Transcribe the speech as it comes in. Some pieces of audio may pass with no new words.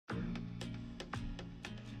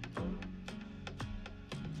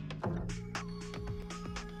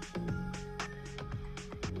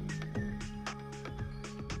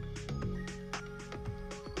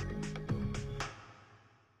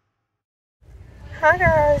Hi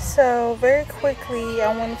guys, so very quickly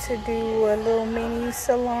I wanted to do a little mini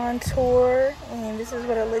salon tour, and this is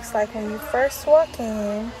what it looks like when you first walk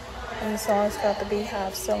in. And the salon's called the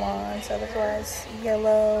Beehive Salon, so that's why it's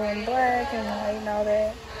yellow and black and white and all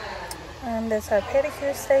that. That's our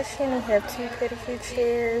pedicure station. We have two pedicure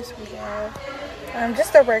chairs. We have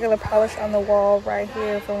just a regular polish on the wall right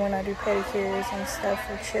here for when I do pedicures and stuff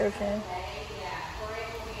for children.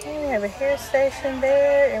 And we have a hair station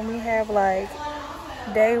there, and we have like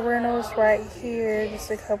day rentals right here, just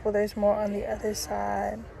a couple. There's more on the other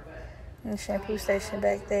side, and the shampoo station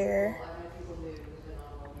back there.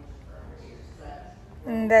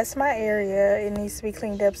 And that's my area. It needs to be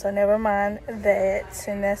cleaned up, so never mind that.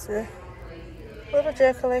 And that's a little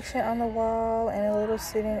gel collection on the wall and a little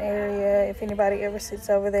sitting area. If anybody ever sits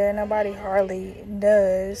over there, nobody hardly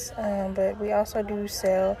does, but we also do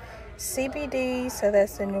sell CBD, so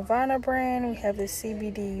that's the Nirvana brand. We have the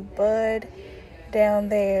CBD bud down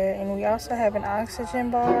there, and we also have an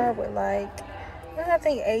oxygen bar with like I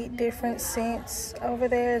think 8 different scents over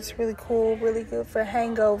there. It's really cool, really good for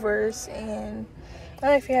hangovers, and I don't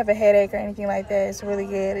know if you have a headache or anything like that. It's really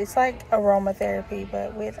good. It's like aromatherapy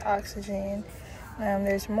but with oxygen.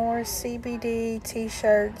 There's more CBD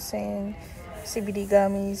t-shirts and CBD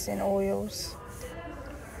gummies and oils.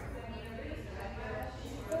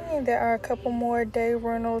 And there are a couple more day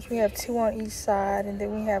rentals. We have 2 on each side, and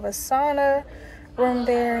then we have a sauna room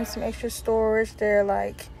there and some extra storage. There are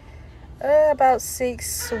like about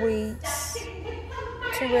 6 suites,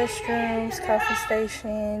 2 restrooms, coffee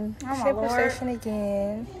station, shampoo station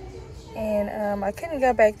again. And I couldn't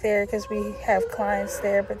go back there because we have clients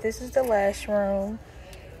there, but this is the last room.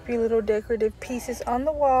 A few little decorative pieces on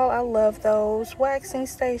the wall. I love those. Waxing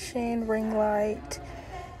station, ring light.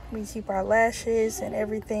 We keep our lashes and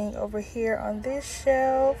everything over here on this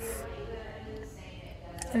shelf.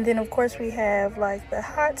 And then of course we have like the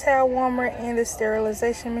hot towel warmer and the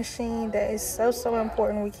sterilization machine. That is so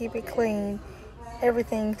important. We keep it clean,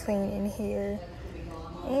 everything clean in here.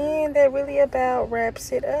 And that really about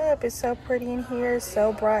wraps it up. It's so pretty in here,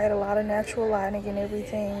 so bright, a lot of natural lighting and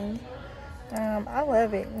everything. I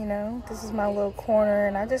love it, you know. This is my little corner,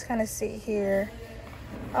 and I just kind of sit here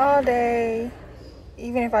all day.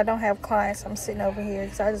 Even if I don't have clients, I'm sitting over here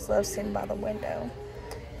because I just love sitting by the window.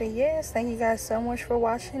 But yes, thank you guys so much for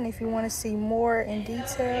watching. If you want to see more in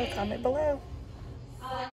detail, comment below.